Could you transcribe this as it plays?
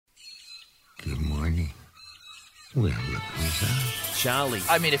Barney. Well, look who's out. Charlie.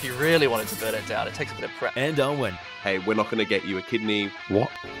 I mean, if you really wanted to burn it down, it takes a bit of prep. And Owen. Hey, we're not going to get you a kidney. What?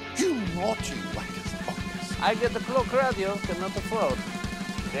 You naughty wackers buckers. I get the clock radio, cannot afford.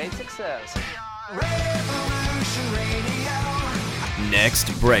 Great success.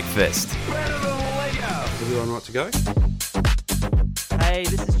 Next breakfast. Everyone right to go? Hey,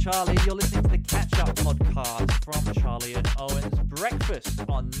 this is Charlie. You're listening to the Catch Up podcast from Charlie and Owen's Breakfast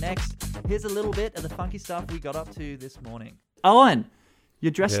on Next. Here's a little bit of the funky stuff we got up to this morning. Owen,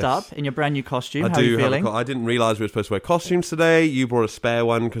 you're dressed up in your brand new costume. How are you feeling? I didn't realise we were supposed to wear costumes today. You brought a spare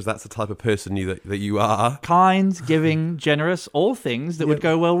one because that's the type of person that you are. Kind, giving, generous, all things that would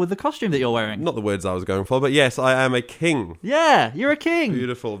go well with the costume that you're wearing. Not the words I was going for, but yes, I am a king. Yeah, you're a king.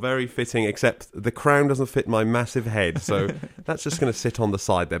 Beautiful, very fitting, except the crown doesn't fit my massive head, so that's just going to sit on the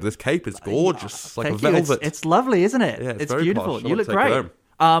side there. But this cape is gorgeous, it's like Thank a you. velvet. It's lovely, isn't it? Yeah, it's very beautiful. posh. I You want look to take it great.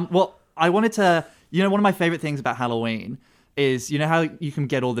 home. Well, I wanted to, one of my favorite things about Halloween is, how you can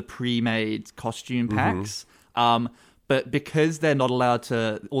get all the pre-made costume packs, but because they're not allowed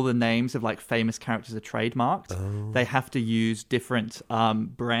to, all the names of like famous characters are trademarked, they have to use different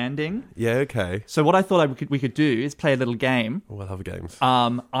branding. Yeah, okay. So what I thought we could do is play a little game. We'll have games.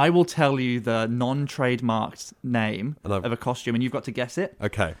 I will tell you the non-trademarked name And of a costume, and you've got to guess it.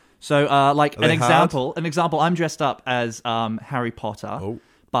 Okay. So, like Are an they example, I'm dressed up as Harry Potter,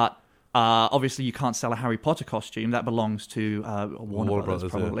 but obviously you can't sell a Harry Potter costume. That belongs to Warner Brothers,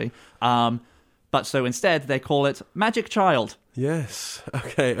 probably. Yeah. But so instead, they call it Magic Child. Yes.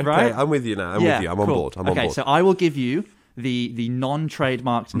 Okay. Right? I'm with you now. I'm with you. I'm on board. I'm on board. So I will give you the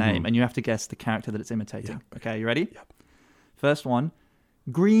non-trademarked name, and you have to guess the character that it's imitating. Yeah. Okay, you ready? Yep. First one,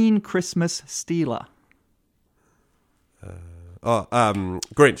 Green Christmas Stealer.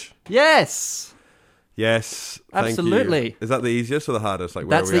 Grinch. Yes. Yes. Thank Absolutely. you. Is that the easiest or the hardest? Like,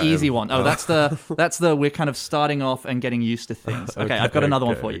 That's the easy one. Oh, that's the we're kind of starting off and getting used to things. Okay, I've got another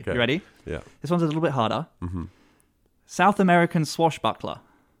one for you. Okay. You ready? Yeah. This one's a little bit harder. South American swashbuckler.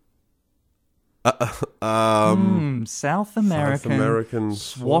 South American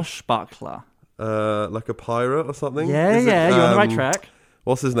swashbuckler. Like a pirate or something? Yeah, Is it, you're on the right track.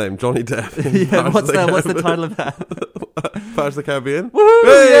 What's his name? Johnny Depp. Yeah, what's the title of that? Pirates of the Caribbean?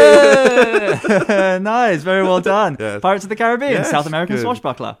 Woohoo! Yeah! Nice, very well done. Yes. Pirates of the Caribbean, Yes, South American good.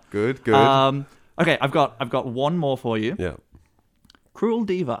 swashbuckler. Good. Okay, I've got one more for you. Yeah. Cruel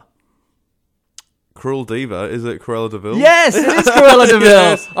Diva. Cruel Diva. Is it Cruella de Vil? Yes, it is Cruella de Vil.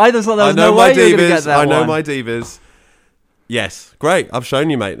 Yes. I just thought there was I know no my way you were going to get divas. that I know one. my divas. Yes. Great. I've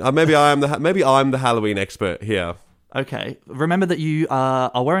shown you, mate. Maybe I'm the Halloween expert here. Okay, remember that you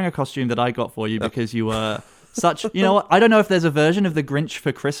are wearing a costume that I got for you because you were such... You know what? I don't know if there's a version of the Grinch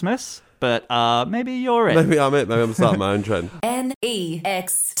for Christmas, but maybe you're it. Maybe I'm it. Maybe I'm starting my own trend.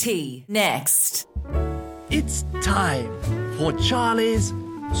 Next. Next. It's time for Charlie's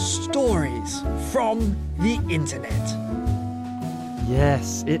Stories from the Internet.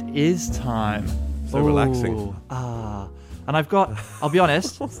 Yes, it is time. So relaxing. And I'll be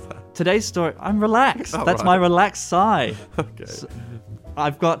honest, What's that? today's story, I'm relaxed. Oh, That's right. my relaxed side. Okay. So,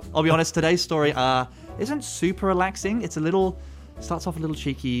 I'll be honest, today's story isn't super relaxing. Starts off a little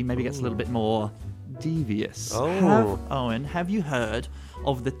cheeky, maybe gets a little bit more devious. Oh. Owen, have you heard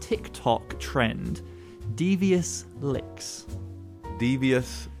of the TikTok trend, devious licks?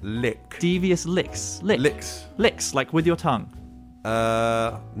 Devious lick. Devious licks. Licks. Licks, like with your tongue.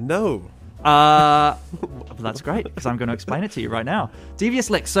 No. That's great, because I'm going to explain it to you right now. Devious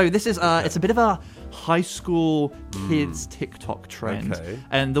licks. So this is it's a bit of a high school kids TikTok trend. Okay.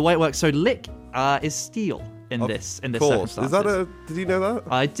 And the way it works, so lick is steal in this Of course. circumstance. Did you know that?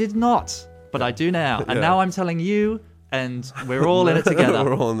 I did not, but I do now. And Yeah. now I'm telling you, and we're all in it together.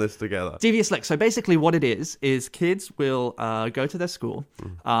 We're all in this together. Devious lick. So basically what it is kids will go to their school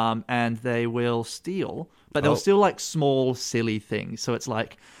and they will steal, but they'll steal like small, silly things. So it's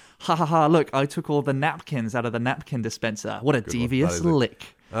like, ha ha ha, look, I took all the napkins out of the napkin dispenser. What a devious That is it.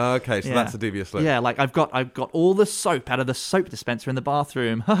 lick. Okay, so Yeah. that's a devious lick. Yeah, like I've got all the soap out of the soap dispenser in the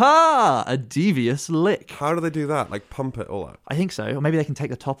bathroom. Ha ha! A devious lick. How do they do that? Like pump it all out? I think so. Or maybe they can take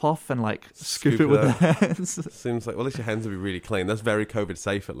the top off and like scoop Scoop it with it their out. hands. Seems like, well, at least your hands will be really clean. That's very COVID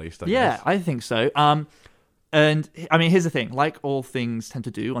safe, at least. I Yeah, guess. I think so. And I mean, here's the thing. Like all things tend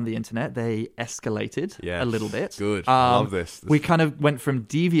to do on the internet, they escalated Yes. a little bit. Good. I love this. We kind of went from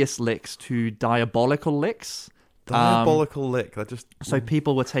devious licks to diabolical licks. Diabolical lick. That just So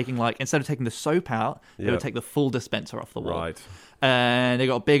people were taking instead of taking the soap out, they Yeah. would take the full dispenser off the wall. right. And they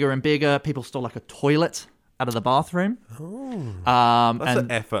got bigger and bigger. People stole like a toilet out of the bathroom. That's and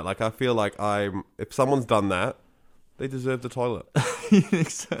an effort. Like I feel like if someone's done that, they deserve the toilet. You think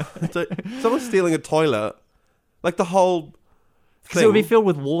so? So, someone's stealing a toilet, like the whole Because thing. it would be filled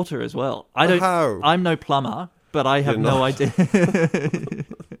with water as well. I don't. How? I'm no plumber, but I have You're no not. idea.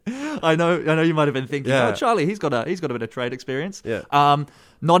 I know. You might have been thinking, Yeah. oh, Charlie, he's got a bit of trade experience. Yeah.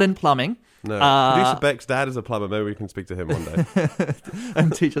 Not in plumbing. No. Producer Beck's dad is a plumber. Maybe we can speak to him one day.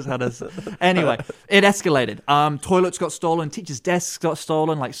 And teach us how to. Anyway, it escalated. Toilets got stolen. Teachers' desks got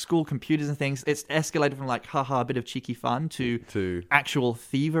stolen. Like school computers and things. It's escalated from like haha, a bit of cheeky fun to actual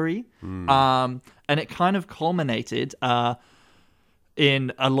thievery. And it kind of culminated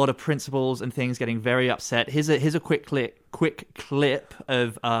in a lot of principals and things getting very upset. Here's a quick clip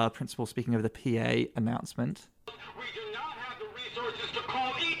of principal speaking over the PA announcement. We do not have the resources to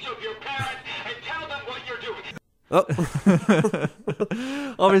call each of your parents and tell them what you're doing.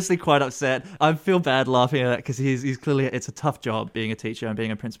 Obviously quite upset. I feel bad laughing at that because he's clearly, it's a tough job being a teacher and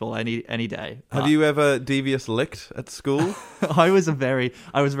being a principal any day. Have you ever devious licked at school? I was a very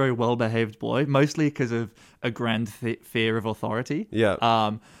well behaved boy, mostly because of a grand fear of authority. Yeah.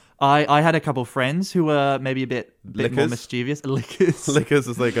 I had a couple friends who were maybe a bit more Lickers? mischievous. Lickers. Lickers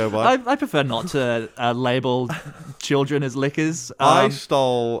as they go by. I prefer not to label children as lickers. I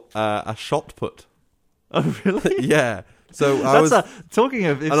stole a shot put. Oh, really? Yeah. So I was, talking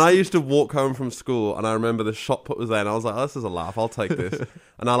of, and I used to walk home from school, and I remember the shot put was there, and I was like, "Oh, this is a laugh. I'll take this."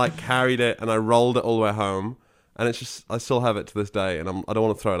 And I like carried it, and I rolled it all the way home, and it's just I still have it to this day, and I don't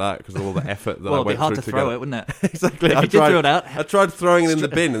want to throw it out because of all the effort that I well, it'd went be hard through to throw get it, wouldn't it? Exactly. If I you did tried, throw it out, I tried throwing it in the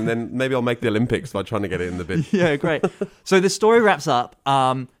bin, and then maybe I'll make the Olympics by trying to get it in the bin. Yeah, great. So the story wraps up.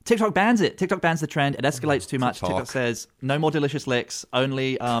 TikTok bans it. TikTok bans the trend. It escalates too much. TikTok says no more delicious licks,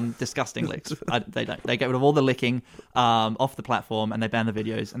 only disgusting licks. They don't. They get rid of all the licking off the platform, and they ban the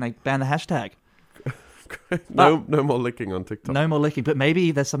videos, and they ban the hashtag. No more licking on TikTok. No more licking. But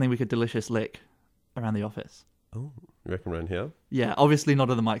maybe there's something we could delicious lick around the office. Oh, you reckon around here? Yeah, obviously not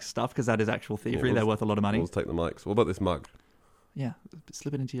of the mic stuff because that is actual thievery. Yeah, They're worth a lot of money. We'll take the mics. What about this mug? Yeah,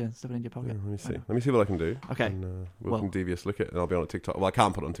 slip it into your pocket. Yeah, let me see. Let me see what I can do. Okay. And, we can devious lick it, and I'll be on TikTok. Well, I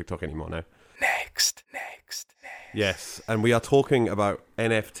can't put it on TikTok anymore now. Next. Yes, and we are talking about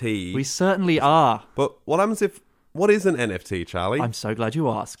NFT. We certainly are. But what happens if... What is an NFT, Charlie? I'm so glad you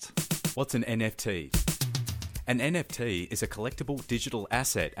asked. What's an NFT? An NFT is a collectible digital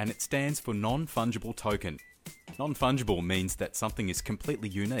asset, and it stands for non-fungible token. Non-fungible means that something is completely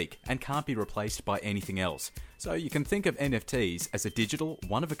unique and can't be replaced by anything else. So you can think of NFTs as a digital,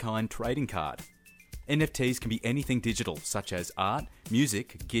 one-of-a-kind trading card. NFTs can be anything digital, such as art,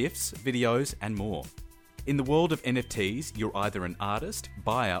 music, GIFs, videos, and more. In the world of NFTs, you're either an artist,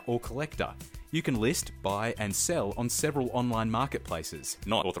 buyer, or collector. You can list, buy, and sell on several online marketplaces,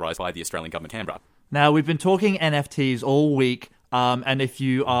 not authorised by the Australian Government, Canberra. Now, we've been talking NFTs all week, and if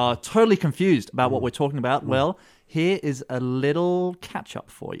you are totally confused about what we're talking about, well, here is a little catch-up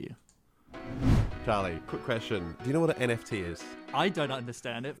for you. Charlie, quick question. Do you know what an NFT is? I don't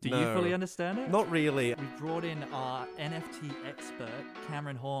understand it. Do you No. fully understand it? Not really. We've brought in our NFT expert,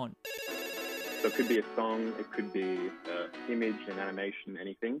 Cameron Horn. So it could be a song, it could be an image, an animation,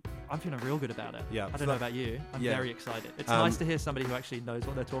 anything. I'm feeling real good about it. Yeah, I don't know about you. I'm yeah. very excited. It's nice to hear somebody who actually knows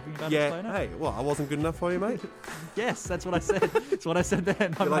what they're talking about. Yeah. explain it. Hey, what? I wasn't good enough for you, mate? Yes, that's what I said. That's what I said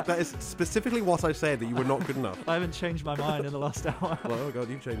then. You're like, that is specifically what I said, that you were not good enough. I haven't changed my mind in the last hour. Well, oh God,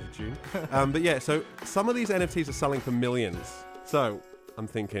 you've changed the tune. But yeah, so some of these NFTs are selling for millions. So I'm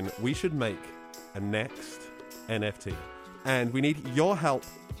thinking we should make a next NFT. And we need your help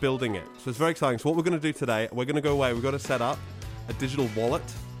building it. So it's very exciting. So what we're going to do today, we're going to go away. We've got to set up a digital wallet.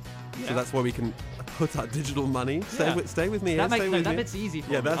 Yeah. So that's where we can put our digital money. Stay with me. That bit's easy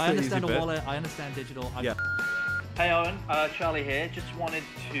for me. That's I understand the easy a wallet. I understand digital. Yeah. Hey Owen, Charlie here. Just wanted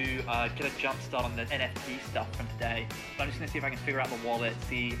to get a jump start on the NFT stuff from today. So I'm just going to see if I can figure out the wallet,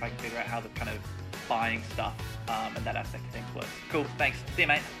 see if I can figure out how the kind of buying stuff and that aspect of things works. Cool, thanks. See you,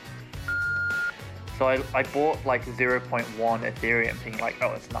 mate. So I bought like 0.1 Ethereum thinking like,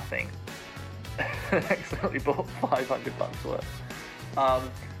 oh, it's nothing. I accidentally bought $500 worth.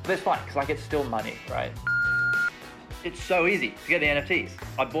 But it's fine, because like it's still money, right? It's so easy to get the NFTs.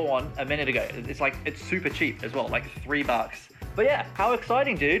 I bought one a minute ago. It's super cheap as well, like $3. But yeah, how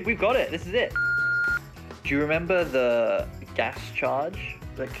exciting, dude. We've got it. This is it. Do you remember the gas charge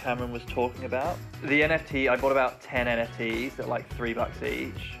that Cameron was talking about? The NFT, I bought about 10 NFTs at like $3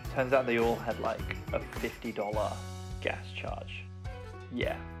 each. Turns out they all had like a $50 gas charge.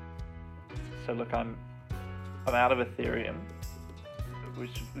 Yeah. So look, I'm out of Ethereum,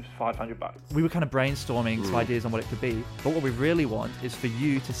 which was $500. We were kind of brainstorming some ideas on what it could be, but what we really want is for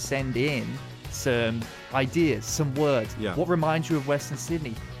you to send in some ideas, some words. Yeah. What reminds you of Western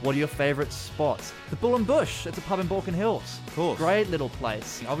Sydney? What are your favourite spots? The Bull and Bush. It's a pub in Balkan Hills. Of course. Great little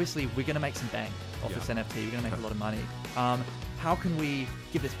place. Obviously, we're going to make some bang off this NFT. We're going to make a lot of money. How can we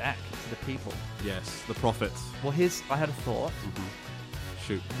give this back to the people? Yes, the profits. Well, I had a thought.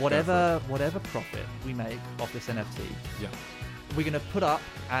 Shoot. Whatever profit we make off this NFT, we're going to put up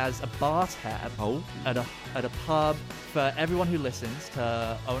as a bar tab at a pub for everyone who listens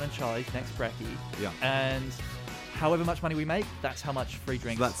to Owen and Charlie's next brekkie. Yeah. And however much money we make, that's how much free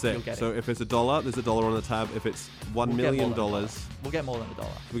drinks So that's you'll it. get. So if it's $1, there's $1 on the tab. If it's $1 million, we'll get more than $1.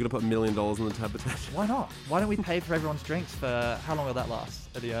 we're going to put $1 million on the tab. Why not? Why don't we pay for everyone's drinks for how long will that last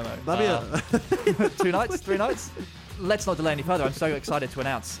at the Omo? That'd be 2 nights? 3 nights? Let's not delay any further. I'm so excited to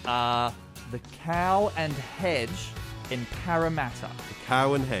announce the Cow and Hedge in Parramatta. The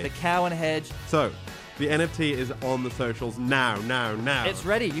Cow and Hedge. The Cow and Hedge. So, the NFT is on the socials now. It's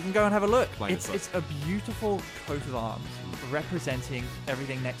ready. You can go and have a look. Plain It's as a beautiful coat of arms representing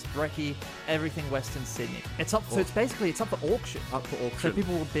everything next brekkie, everything Western Sydney. It's up. So it's up for auction. Up for auction. So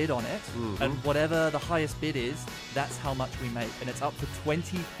people will bid on it, and whatever the highest bid is, that's how much we make. And it's up for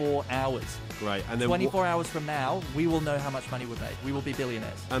 24 hours. Great. And then 24 hours from now, we will know how much money we made. We will be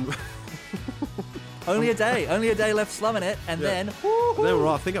billionaires. And only a day left slumming it, and then. Then we're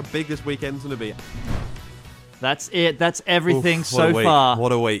off. Think how big this weekend's going to be. That's it. That's everything Oof, so far.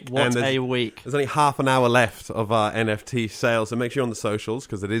 What a week. What a week. There's only half an hour left of our NFT sale, so make sure you're on the socials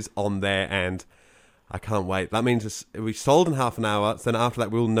because it is on there, and I can't wait. That means we sold in half an hour, so then after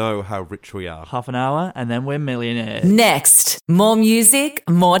that we'll know how rich we are. Half an hour, and then we're millionaires. Next, more music,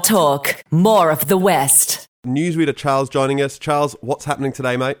 more talk, more of the West. Newsreader Charles joining us. Charles, what's happening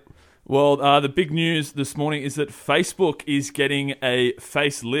today, mate? Well, the big news this morning is that Facebook is getting a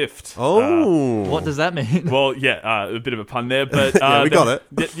facelift. Oh. What does that mean? Well, yeah, a bit of a pun there, but... yeah, we got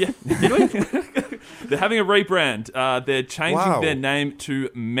it. Yeah, did we? They're having a rebrand. They're changing their name to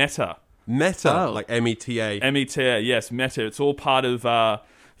Meta. Meta, like M-E-T-A. M-E-T-A, yes, Meta. It's all part of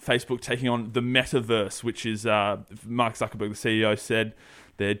Facebook taking on the metaverse, which is, Mark Zuckerberg, the CEO, said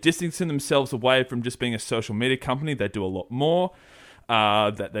they're distancing themselves away from just being a social media company. They do a lot more.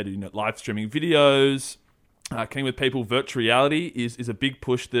 That they do live streaming videos, connecting with people. Virtual reality is a big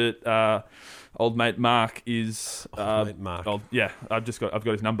push that old mate Mark is. Mate Mark. I've got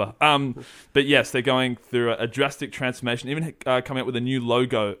his number. But yes, they're going through a drastic transformation. Even coming up with a new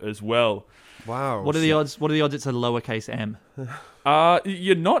logo as well. Wow. What are the odds? What are the odds? It's a lowercase m.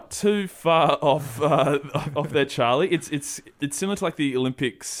 You're not too far off there, Charlie. It's similar to like the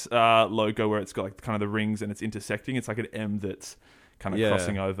Olympics logo where it's got like kind of the rings and it's intersecting. It's like an M that's kind of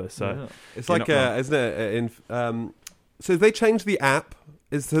crossing over. So it's like, isn't it? So they changed the app.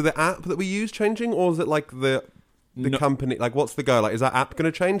 Is the app that we use changing, or is it like the company? Like, what's the go? Like, is that app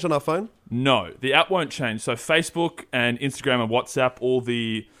going to change on our phone? No, the app won't change. So Facebook and Instagram and WhatsApp, all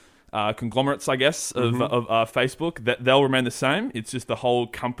the conglomerates, I guess, of Facebook, that they'll remain the same. It's just the whole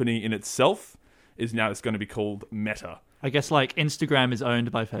company in itself is now it's going to be called Meta. I guess like Instagram is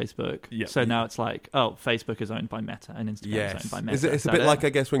owned by Facebook. Yeah. So now it's like, Facebook is owned by Meta and Instagram is owned by Meta. It's a bit like, I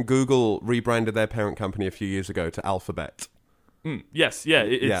guess, when Google rebranded their parent company a few years ago to Alphabet. Yes,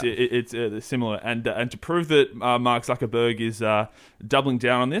 it's similar. And to prove that Mark Zuckerberg is doubling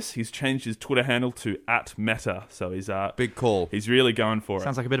down on this, he's changed his Twitter handle to @Meta. So he's big call. He's really going for it.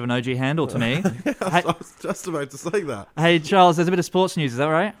 Sounds like a bit of an OG handle to me. I was just about to say that. Hey, Charles, there's a bit of sports news. Is that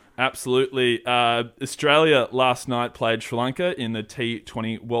right? Absolutely. Australia last night played Sri Lanka in the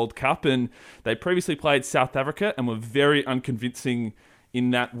T20 World Cup, and they previously played South Africa and were very unconvincing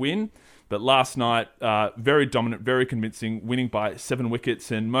in that win. But last night, very dominant, very convincing, winning by 7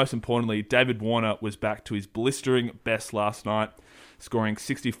 wickets. And most importantly, David Warner was back to his blistering best last night, scoring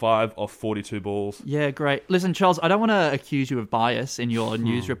 65 off 42 balls. Yeah, great. Listen, Charles, I don't want to accuse you of bias in your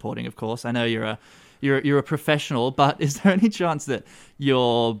news reporting, of course. I know you're a professional, but is there any chance that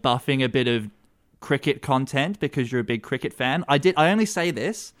you're buffing a bit of cricket content because you're a big cricket fan? I only say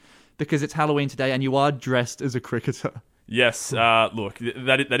this because it's Halloween today and you are dressed as a cricketer. Yes, look,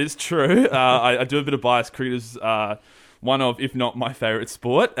 that is true. I do a bit of bias. Cricket is one of, if not my favourite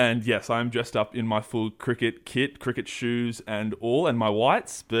sport. And yes, I am dressed up in my full cricket kit, cricket shoes and all, and my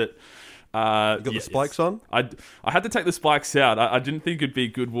whites. But you got the spikes on? I had to take the spikes out. I didn't think it'd be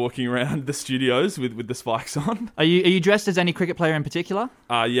good walking around the studios with the spikes on. Are you dressed as any cricket player in particular?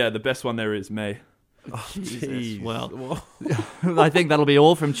 Yeah, the best one there is me. Oh, Jesus. Well, I think that'll be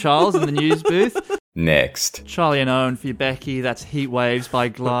all from Charles in the news booth. Next. Charlie and Owen for your Becky. That's Heat Waves by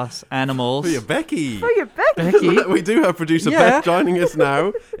Glass Animals. For your Becky. For your Becky. Becky. We do have producer Beth joining us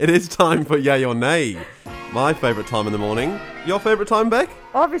now. It is time for Yay or Nay. My favourite time in the morning. Your favourite time, Beck?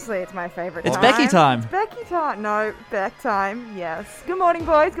 Obviously, it's my favourite It's time. Becky time. It's Becky time. No, Beck time. Yes. Good morning,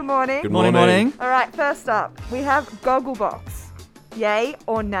 boys. Good morning. Good Morning, morning. All right, first up, we have Gogglebox. Yay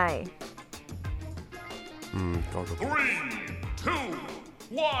or nay? Gogglebox. 3, 2,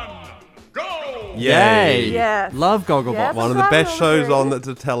 1, go! Yay. Yes. Love Gogglebox. Yes. One of the That's best right, shows all on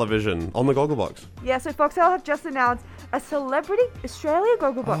the television, on the Gogglebox. Yeah, so Foxtel have just announced a Celebrity Australia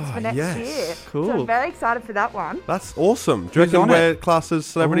Gogglebox for next yes. year. Cool. So I'm very excited for that one. That's awesome. Do you Who's reckon on we're it? classed as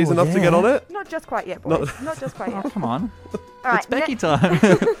celebrities Oh, enough to yeah. get on it? Not just quite yet, boys. Not just quite Oh, yet. come on. All right, It's Becky time.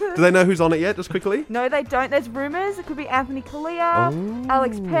 Do they know who's on it yet, just quickly? No, they don't. There's rumours. It could be Anthony Kalia,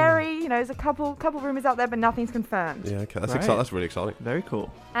 Alex Perry. You know, there's a couple rumours out there, but nothing's confirmed. Yeah, okay. That's Right. exciting. That's really exciting. Very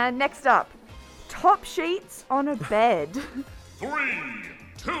cool. And next up, top sheets on a bed. 3,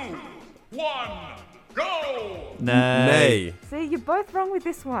 2, 1, go! Nay. See, you're both wrong with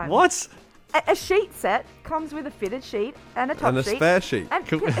this one. What? A sheet set comes with a fitted sheet and a top And a sheet. spare sheet. And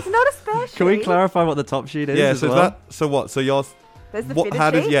it's not a spare sheet. Can we clarify what the top sheet is? Yeah, as so well? is that so what? So yours There's the what fitted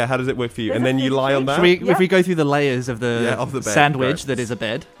how does sheet. how does it work for you? There's And a then you fitted lie on sheet. that? Should we, Yep. if we go through the layers of the, Yeah, of the bed, sandwich great. that is a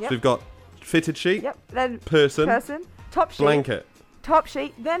bed? Yep. So we've got fitted sheet, Yep. Then person, top sheet, blanket. top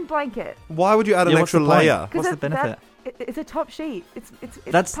sheet, then blanket. Why would you add an Yeah, what's extra the point? layer? What's the benefit? It's a top sheet. It's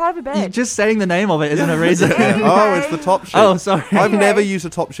That's part of a you bed. just saying the name of it isn't a reason. Anyway. Oh, it's the top sheet. Oh, sorry. I've Anyway. never used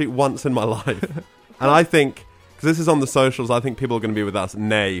a top sheet once in my life. And I think, because this is on the socials, I think people are going to be with us,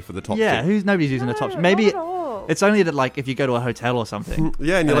 nay, for the top Yeah, sheet. nobody's using a top No, sheet. Maybe not at all. it's only that like if you go to a hotel or something.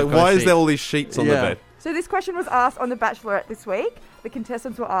 Yeah, and you're And like, I've got a why is sheet. there all these sheets on the Yeah. bed? So this question was asked on The Bachelorette this week. The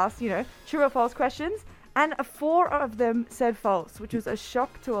contestants were asked, true or false questions, and 4 of them said false, which was a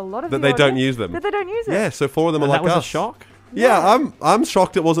shock to a lot of That the they don't audience, use them. That they don't use it. Yeah, so 4 of them And are that like was us. a shock. Yeah, I'm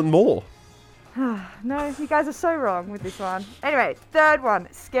shocked it wasn't more. No, you guys are so wrong with this one. Anyway, third one,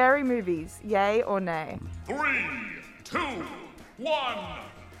 scary movies, yay or nay? 3, 2, 1,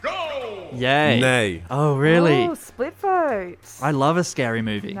 go! Yay. Nay. Oh, really? Oh, split votes. I love a scary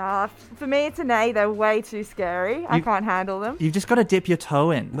movie. Nah, for me it's a nay. They're way too scary. I can't handle them. You've just got to dip your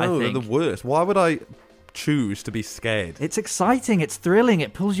toe in. No, I they're think the worst. Why would I choose to be scared? it's exciting. It's thrilling.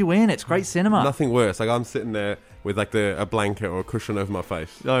 It pulls you in. It's great cinema. Nothing worse. Like I'm sitting there with like a blanket or a cushion over my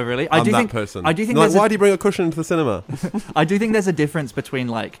face. Oh, really? I'm I do that think. person. I do think. Like, there's a- why do you bring a cushion into the cinema? I do think there's a difference between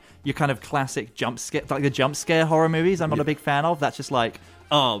like your kind of classic jump scare, like the jump scare horror movies. I'm not a big fan of. That's just like,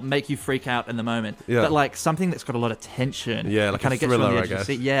 make you freak out in the moment. Yeah. But like something that's got a lot of tension. Yeah, like kind a of gets you on thriller, the I edge of guess.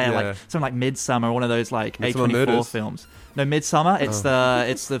 the seat. Yeah, Yeah. like something like Midsummer, one of those like Midsommar A24 Murders? films. No, Midsummer. It's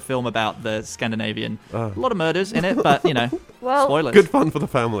the film about the Scandinavian. Oh. A lot of murders in it, but Well, spoilers. Good fun for the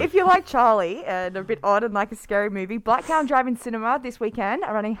family. if you're like Charlie and a bit odd and like a scary movie, Blacktown Drive-In Cinema this weekend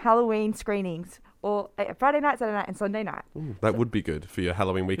are running Halloween screenings, or Friday night, Saturday night, and Sunday night. That would be good for your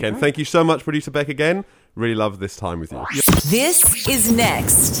Halloween weekend. Thank you so much, Producer Beck, again. Really love this time with you. This is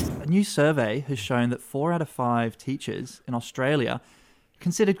Next. A new survey has shown that 4 out of 5 teachers in Australia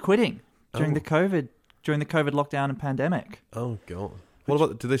considered quitting during the COVID lockdown and pandemic. Oh, God. What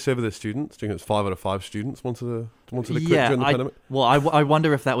about, did they survey their students? Do you think it's 5 out of 5 students wanted to quit during the pandemic? Well, I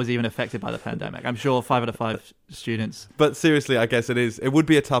wonder if that was even affected by the pandemic. I'm sure 5 out of 5 students. But seriously, I guess it would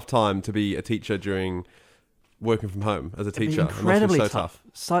be a tough time to be a teacher during working from home as a teacher. Incredibly it must be so tough.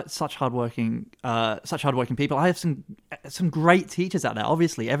 Such hardworking people. I have some great teachers out there.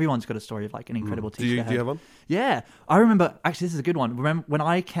 Obviously, everyone's got a story of like an incredible teacher. Do you have one? Yeah, I remember. Actually, this is a good one. Remember when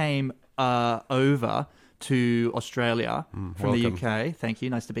I came over to Australia from the welcome. UK? Thank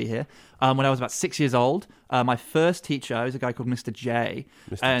you. Nice to be here. When I was about 6 years old, my first teacher was a guy called Mr. J.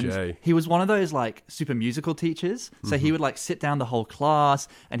 Mr. And J. he was one of those like super musical teachers. So he would like sit down the whole class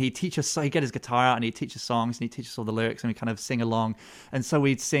and he'd teach us. So he'd get his guitar out and he'd teach us songs and he'd teach us all the lyrics and we kind of sing along. And so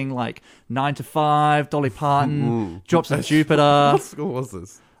we'd sing like 9 to 5, Dolly Parton, Drops of Jupiter. What school was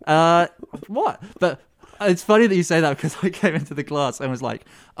this? What? But it's funny that you say that because I came into the class and was like,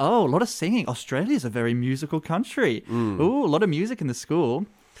 oh, a lot of singing. Australia's a very musical country. Ooh, a lot of music in the school.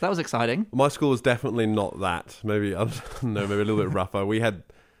 So that was exciting. My school was definitely not that. Maybe, I don't know, maybe a little bit rougher. We had,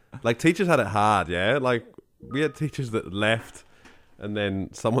 like, teachers had it hard, yeah? Like, we had teachers that left and then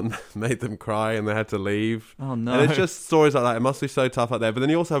someone made them cry and they had to leave. Oh, no. And it's just stories like that. It must be so tough out there. But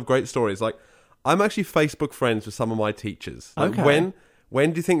then you also have great stories. Like, I'm actually Facebook friends with some of my teachers. Like, Okay.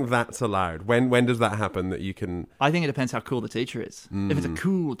 When do you think that's allowed? When does that happen that you can... I think it depends how cool the teacher is. If it's a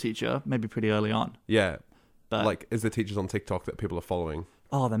cool teacher, maybe pretty early on. Yeah. But Like, is there teachers on TikTok that people are following?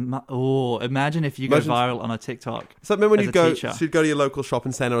 Imagine if you go viral on a TikTok. So remember when as you'd a go, teacher. so you'd go to your local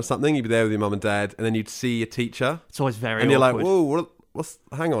shopping centre or something, you'd be there with your mum and dad, and then you'd see a teacher, It's always very and you're like, awkward. whoa,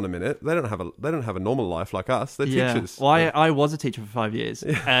 hang on a minute. They don't have a normal life like us. They're teachers. Well, I was a teacher for 5 years,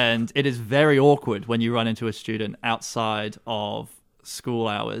 and it is very awkward when you run into a student outside of school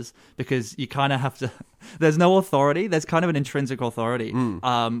hours because you kind of have to. There's no authority. There's kind of an intrinsic authority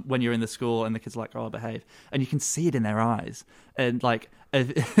when you're in the school, and the kids are like, "Oh, behave," and you can see it in their eyes, and like,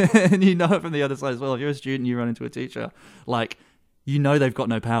 and you know it from the other side as well. If you're a student, you run into a teacher, like, you know they've got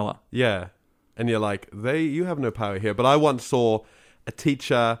no power. Yeah. And you're like, you have no power here. But I once saw a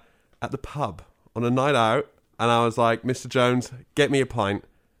teacher at the pub on a night out, and I was like, Mr. Jones, get me a pint.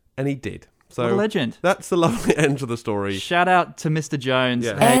 And he did. So what a legend. That's the lovely end to the story. Shout out to Mr. Jones.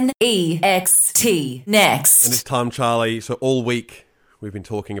 Yeah. NEXT. Next. And it's time, Charlie. So all week, we've been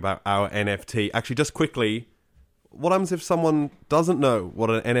talking about our NFT. Actually, just quickly, what happens if someone doesn't know what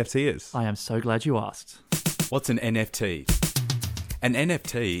an NFT is? I am so glad you asked. What's an NFT? An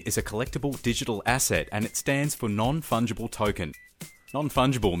NFT is a collectible digital asset, and it stands for non-fungible token.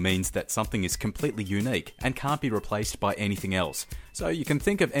 Non-fungible means that something is completely unique and can't be replaced by anything else. So you can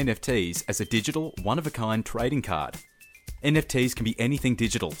think of NFTs as a digital, one-of-a-kind trading card. NFTs can be anything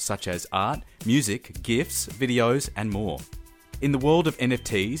digital, such as art, music, GIFs, videos, and more. In the world of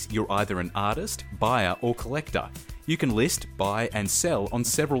NFTs, you're either an artist, buyer, or collector. You can list, buy, and sell on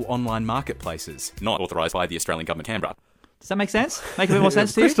several online marketplaces, not authorised by the Australian Government, Canberra. Does that make sense? Make a bit more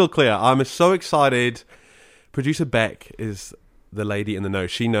sense to you? Crystal clear. I'm so excited. Producer Beck is the lady in the know.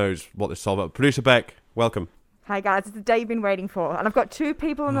 She knows what this is all about. Producer Beck, welcome. Hi guys, it's the day you've been waiting for, and I've got two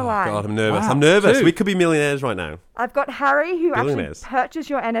people on the line. God, I'm nervous. Wow, I'm nervous. two. We could be millionaires right now. I've got Harry, who actually Billionaires.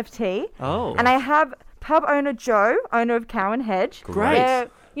 purchased your NFT. Oh. And I have pub owner Joe, owner of Cowan Hedge. Great. Where,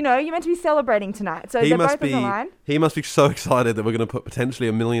 you know, you're meant to be celebrating tonight. So He they're must both on the line. be so excited that we're going to put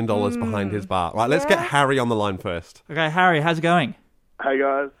potentially $1 million behind his bar. Right, let's get Harry on the line first. Okay, Harry, how's it going? Hey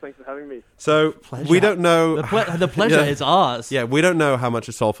guys, thanks for having me. So Pleasure. we don't know. The pleasure Yeah. is ours. Yeah, we don't know how much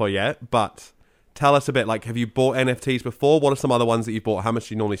it's sold for yet, but tell us a bit. Like, have you bought NFTs before? What are some other ones that you've bought? How much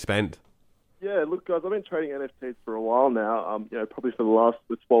do you normally spend? Yeah, look guys, I've been trading NFTs for a while now. You know, probably for the last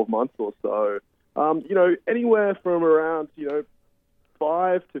 12 months or so. You know, anywhere from around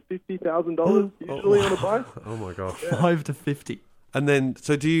 $5,000 to $50,000 usually on a buy. Oh my god, 5 to 50. And then,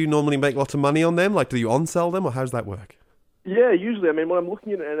 so do you normally make lots of money on them? Like, do you on-sell them, or how does that work? Yeah, usually. I mean, when I'm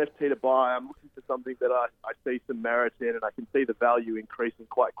looking at an NFT to buy, I'm looking for something that I see some merit in, and I can see the value increasing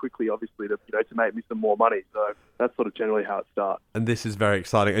quite quickly, obviously, to make me some more money. So that's sort of generally how it starts. And this is very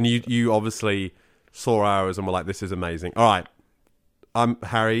exciting. And you obviously saw ours and were like, this is amazing. All right.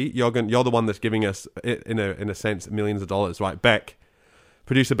 Harry, you're the one that's giving us, in a sense, millions of dollars, right? Beck,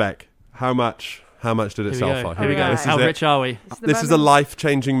 producer Beck, how much did it sell for? Here we go. This How is rich are we? This is a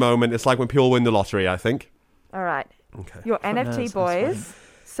life-changing moment. It's like when people win the lottery, I think. All right. Okay. Your NFT boys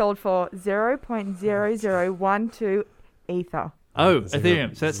sold for 0.0012 Ether. Oh,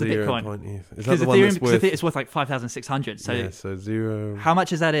 Ethereum. So that's the Bitcoin. Is that the one Ethereum, that's worth... it's worth like 5,600. So, yeah, so zero... How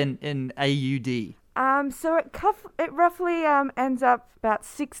much is that in AUD? So it roughly ends up about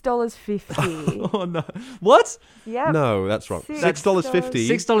 $6.50. Oh no! What? Yeah. No, that's wrong. $6.50.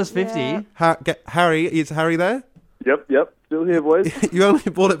 $6.50. Yeah. Harry, is Harry there? Yep. Still here, boys. You only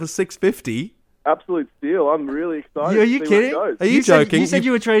bought it for $6.50. Absolute steal. I'm really excited. Are you to see where it kidding? goes. Are you joking? You said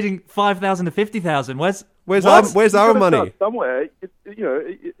you were trading 5,000 to 50,000. Where's our You've money? gotta start somewhere. It's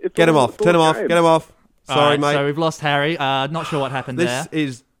Get him all- off. it's all Turn him a off. game. Get him off. Sorry, All right, mate. So we've lost Harry. Not sure what happened there. This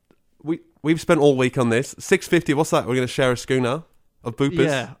is we've spent all week on this. $6.50. What's that? We're going to share a schooner of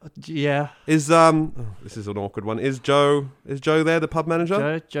boopers. Yeah. Is this is an awkward one. Is Joe there, the pub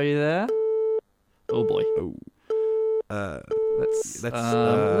manager? Joe, you there? Oh boy. Let's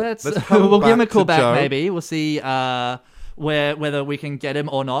come we'll give him a back call to back. Joe. Maybe we'll see whether we can get him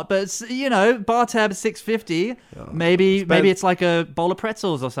or not. But bar tab $6.50. Maybe it's like a bowl of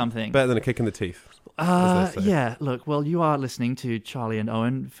pretzels or something. Better than a kick in the teeth. as they say. Yeah, look, well, you are listening to Charlie and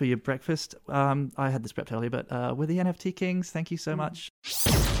Owen for your breakfast. I had this prepped earlier, but we're the NFT Kings. Thank you so much.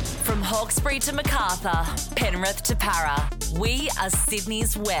 From Hawkesbury to Macarthur, Penrith to Para, we are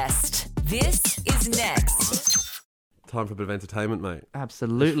Sydney's West. This is Next. Time for a bit of entertainment, mate.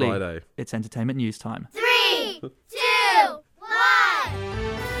 Absolutely. It's Friday. It's entertainment news time. 3, 2,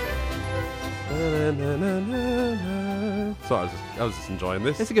 1. Sorry, I was just enjoying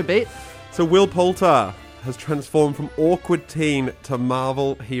this. It's a good beat. So Will Poulter has transformed from awkward teen to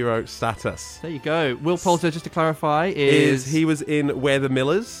Marvel hero status. There you go. Will Poulter, just to clarify, is he was in Where the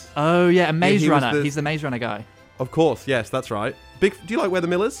Millers? Oh yeah, a Maze he was Runner. the- He's the Maze Runner guy. Of course, yes, that's right. Do you like Where the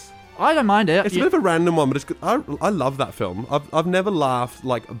Millers? I don't mind it. It's a bit of a random one, but it's good. I love that film. I've never laughed,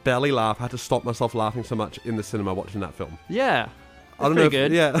 like belly laugh. I had to stop myself laughing so much in the cinema watching that film. Yeah. I don't pretty know.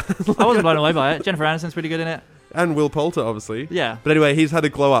 good. Yeah. I wasn't blown away by it. Jennifer Aniston's pretty good in it. And Will Poulter, obviously. Yeah. But anyway, he's had a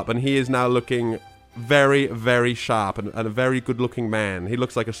glow up, and he is now looking very, very sharp and a very good-looking man. He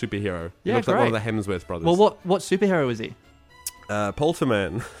looks like a superhero. He Yeah, looks like one of great. the Hemsworth brothers. Well, what superhero is he? Poulter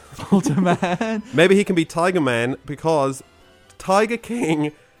Man. Poulter Man. Maybe he can be Tiger Man because Tiger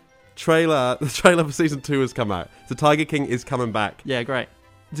King the trailer for season 2 has come out. So Tiger King is coming back. Yeah, great.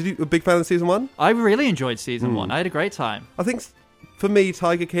 Did you a big fan of season 1? I really enjoyed season 1. I had a great time. I think for me,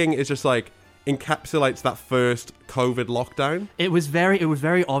 Tiger King is just like encapsulates that first COVID lockdown. It was very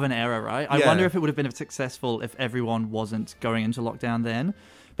of an era, right? I Yeah. wonder if it would have been successful if everyone wasn't going into lockdown then.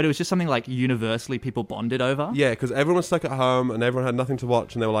 But it was just something like universally people bonded over. Yeah, because everyone was stuck at home and everyone had nothing to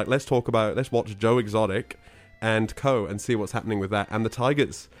watch, and they were like, let's watch Joe Exotic and Co. and see what's happening with that and the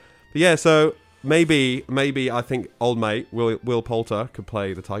Tigers. But yeah, so maybe I think old mate Will Poulter could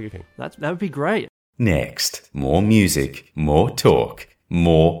play the Tiger King. That would be great. Next, more music, more talk,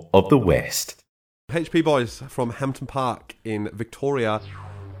 more of the West. HP Boys from Hampton Park in Victoria,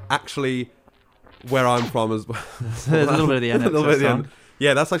 actually where I'm from as well. There's a little bit of the end. A little bit at the end.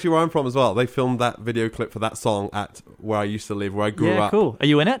 Yeah, that's actually where I'm from as well. They filmed that video clip for that song at where I used to live, where I grew up. Yeah, cool. Are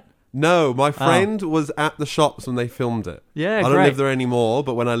you in it? No, my friend was at the shops when they filmed it. Yeah, I don't great. live there anymore,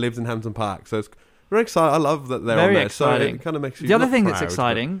 but when I lived in Hampton Park, so it's very exciting. I love that they're Very on there. exciting. So it kind of makes you The other look thing that's proud,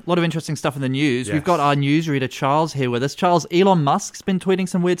 exciting, a lot of interesting stuff in the news. Yes. We've got our newsreader Charles here with us. Charles, Elon Musk's been tweeting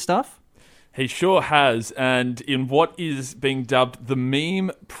some weird stuff. He sure has, and in what is being dubbed the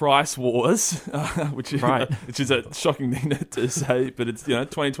meme price wars, which is a shocking thing to say, but it's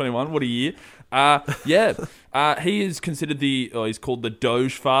 2021. What a year! He is considered he's called the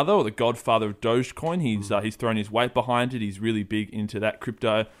Doge father or the godfather of Dogecoin. He's thrown his weight behind it. He's really big into that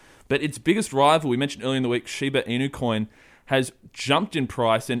crypto, but its biggest rival, we mentioned earlier in the week, Shiba Inu coin, has jumped in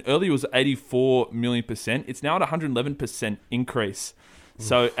price, and earlier it was 84 million %. It's now at 111% increase.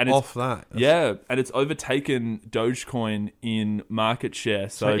 So and it's, off that, and it's overtaken Dogecoin in market share.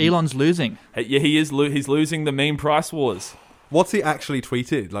 So Elon's losing. Yeah, he is. He's losing the meme price wars. What's he actually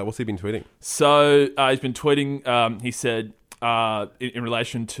tweeted? Like, what's he been tweeting? So he's been tweeting. He said in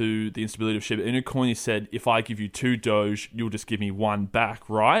relation to the instability of Shiba Inu coin, he said, "If I give you 2 Doge, you'll just give me 1 back,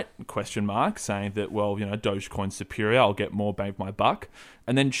 right?" ? Saying that, well, Dogecoin's superior. I'll get more bang for my buck.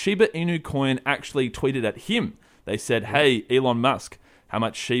 And then Shiba Inu coin actually tweeted at him. They said, "Hey, Elon Musk, how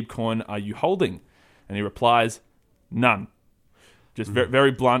much SHIB coin are you holding?" And he replies, "None." Just very,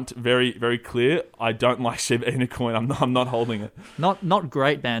 very blunt, very, very clear. I don't like Shiba Inu coin. I'm not holding it. Not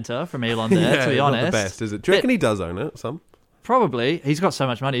great banter from Elon there, to be honest. Not the best, is it? Do you reckon he does own it? Some? Probably. He's got so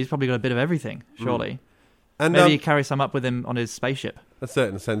much money. He's probably got a bit of everything, surely. And maybe he carries some up with him on his spaceship. That's it,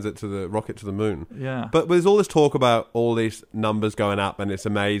 and sends it to the rocket to the moon. Yeah. But there's all this talk about all these numbers going up, and it's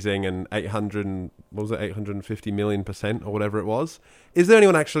amazing, and 850 million % or whatever it was. Is there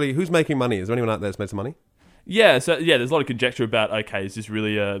anyone actually who's making money? Is there anyone out there that's made some money? Yeah, there's a lot of conjecture about, okay, is this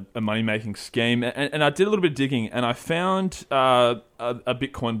really a money-making scheme? And I did a little bit of digging, and I found a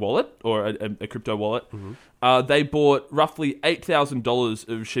Bitcoin wallet, or a crypto wallet. Mm-hmm. They bought roughly $8,000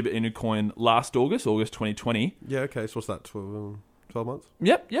 of Shiba Inu coin last August 2020. Yeah, okay, so what's that, 12 months?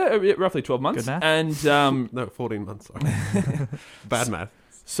 Yep, roughly 12 months. Good math. And no, 14 months, sorry. Bad math.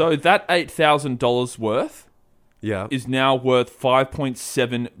 So that $8,000 worth is now worth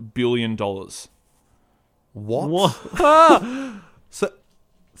 $5.7 billion. What? So,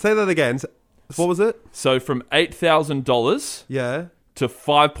 say that again. What was it? So from $8,000 to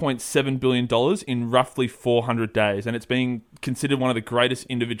 $5.7 billion in roughly 400 days. And it's being considered one of the greatest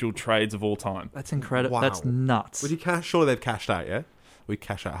individual trades of all time. That's incredible. Wow. That's nuts. Would you cash? Surely they've cashed out, yeah? We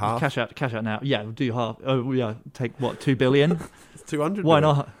cash out half. Cash out now. Yeah, we'll do half. Oh, yeah. Take what, 2 billion? It's 200 Why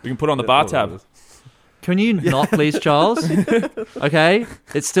billion. not? We can put it on the bar tab. Can you not, please, Charles? Okay?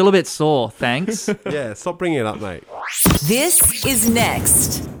 It's still a bit sore, thanks. Yeah, stop bringing it up, mate. This is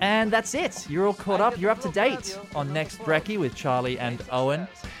Next. And that's it. You're all caught up. You're up to date on Next Brekkie with Charlie and Owen.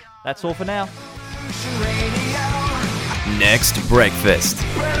 That's all for now. Next Breakfast.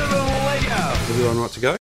 Everyone right to go?